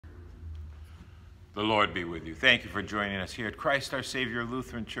The Lord be with you. Thank you for joining us here at Christ our Savior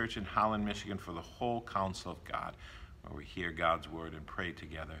Lutheran Church in Holland, Michigan for the whole counsel of God, where we hear God's word and pray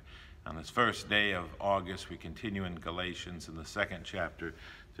together. On this first day of August, we continue in Galatians in the second chapter.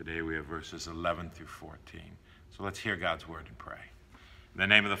 Today we have verses 11 through 14. So let's hear God's word and pray. In the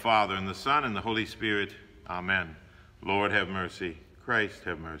name of the Father, and the Son, and the Holy Spirit, amen. Lord, have mercy. Christ,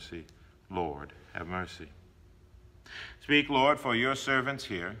 have mercy. Lord, have mercy. Speak, Lord, for your servants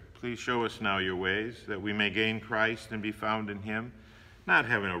here. Please show us now your ways, that we may gain Christ and be found in him, not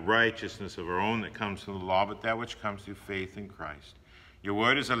having a righteousness of our own that comes from the law, but that which comes through faith in Christ. Your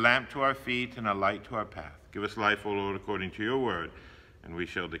word is a lamp to our feet and a light to our path. Give us life, O Lord, according to your word, and we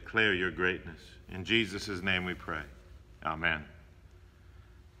shall declare your greatness. In Jesus' name we pray. Amen.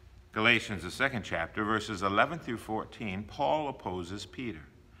 Galatians, the second chapter, verses 11 through 14, Paul opposes Peter.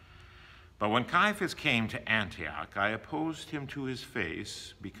 But when Caiaphas came to Antioch, I opposed him to his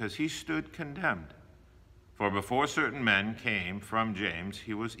face, because he stood condemned. For before certain men came from James,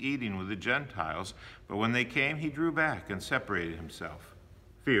 he was eating with the Gentiles, but when they came, he drew back and separated himself,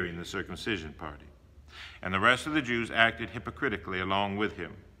 fearing the circumcision party. And the rest of the Jews acted hypocritically along with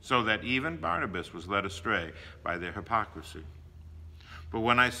him, so that even Barnabas was led astray by their hypocrisy. But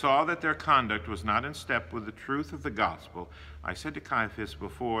when I saw that their conduct was not in step with the truth of the gospel, I said to Caiaphas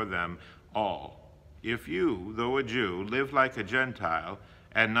before them all, if you, though a Jew, live like a Gentile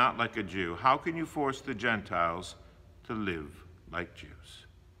and not like a Jew, how can you force the Gentiles to live like Jews?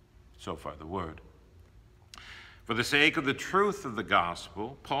 So far the word. For the sake of the truth of the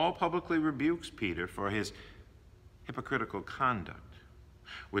gospel, Paul publicly rebukes Peter for his hypocritical conduct,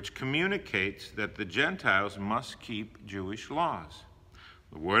 which communicates that the Gentiles must keep Jewish laws.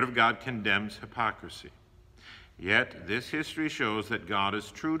 The word of God condemns hypocrisy. Yet this history shows that God is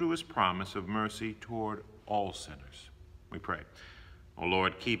true to his promise of mercy toward all sinners. We pray. O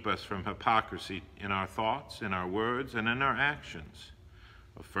Lord, keep us from hypocrisy in our thoughts, in our words, and in our actions.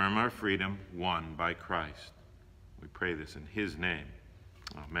 Affirm our freedom won by Christ. We pray this in his name.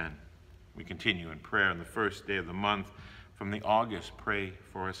 Amen. We continue in prayer on the first day of the month from the August Pray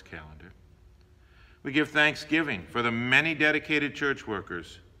For Us calendar. We give thanksgiving for the many dedicated church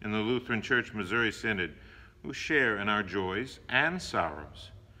workers in the Lutheran Church Missouri Synod who share in our joys and sorrows,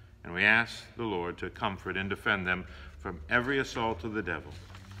 and we ask the Lord to comfort and defend them from every assault of the devil.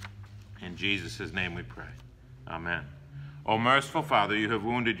 In Jesus' name we pray. Amen. O merciful Father, you have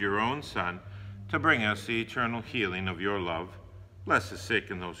wounded your own Son to bring us the eternal healing of your love. Bless the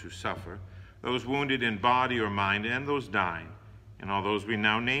sick and those who suffer, those wounded in body or mind, and those dying, and all those we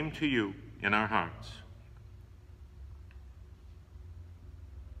now name to you in our hearts.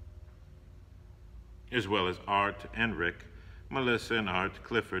 As well as Art and Rick, Melissa and Art,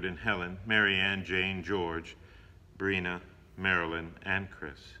 Clifford and Helen, Mary Ann, Jane, George, Brina, Marilyn, and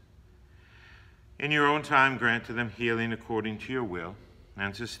Chris. In your own time, grant to them healing according to your will,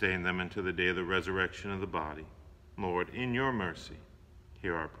 and sustain them until the day of the resurrection of the body. Lord, in your mercy,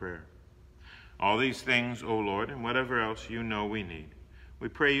 hear our prayer. All these things, O Lord, and whatever else you know we need, we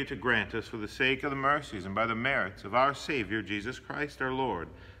pray you to grant us for the sake of the mercies and by the merits of our Savior, Jesus Christ our Lord.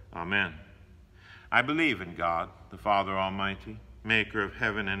 Amen. I believe in God, the Father Almighty, maker of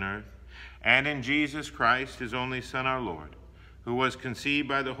heaven and earth, and in Jesus Christ, his only Son, our Lord, who was conceived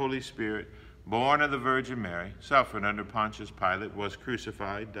by the Holy Spirit, born of the Virgin Mary, suffered under Pontius Pilate, was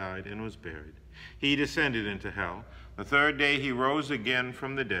crucified, died, and was buried. He descended into hell. The third day he rose again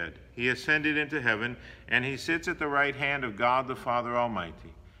from the dead. He ascended into heaven, and he sits at the right hand of God the Father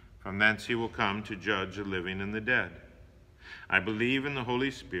Almighty. From thence he will come to judge the living and the dead. I believe in the Holy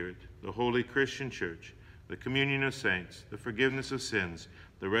Spirit, the holy Christian church, the communion of saints, the forgiveness of sins,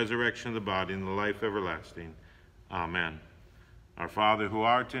 the resurrection of the body, and the life everlasting. Amen. Our Father, who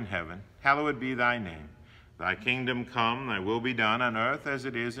art in heaven, hallowed be thy name. Thy kingdom come, thy will be done on earth as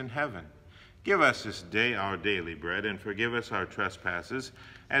it is in heaven. Give us this day our daily bread, and forgive us our trespasses,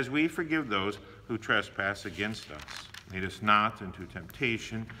 as we forgive those who trespass against us. Lead us not into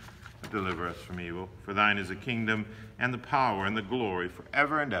temptation, but deliver us from evil. For thine is the kingdom, and the power, and the glory,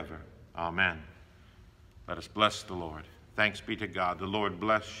 forever and ever. Amen. Let us bless the Lord. Thanks be to God. The Lord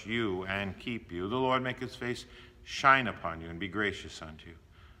bless you and keep you. The Lord make his face shine upon you and be gracious unto you.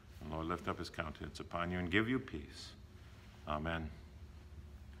 The Lord lift up his countenance upon you and give you peace. Amen.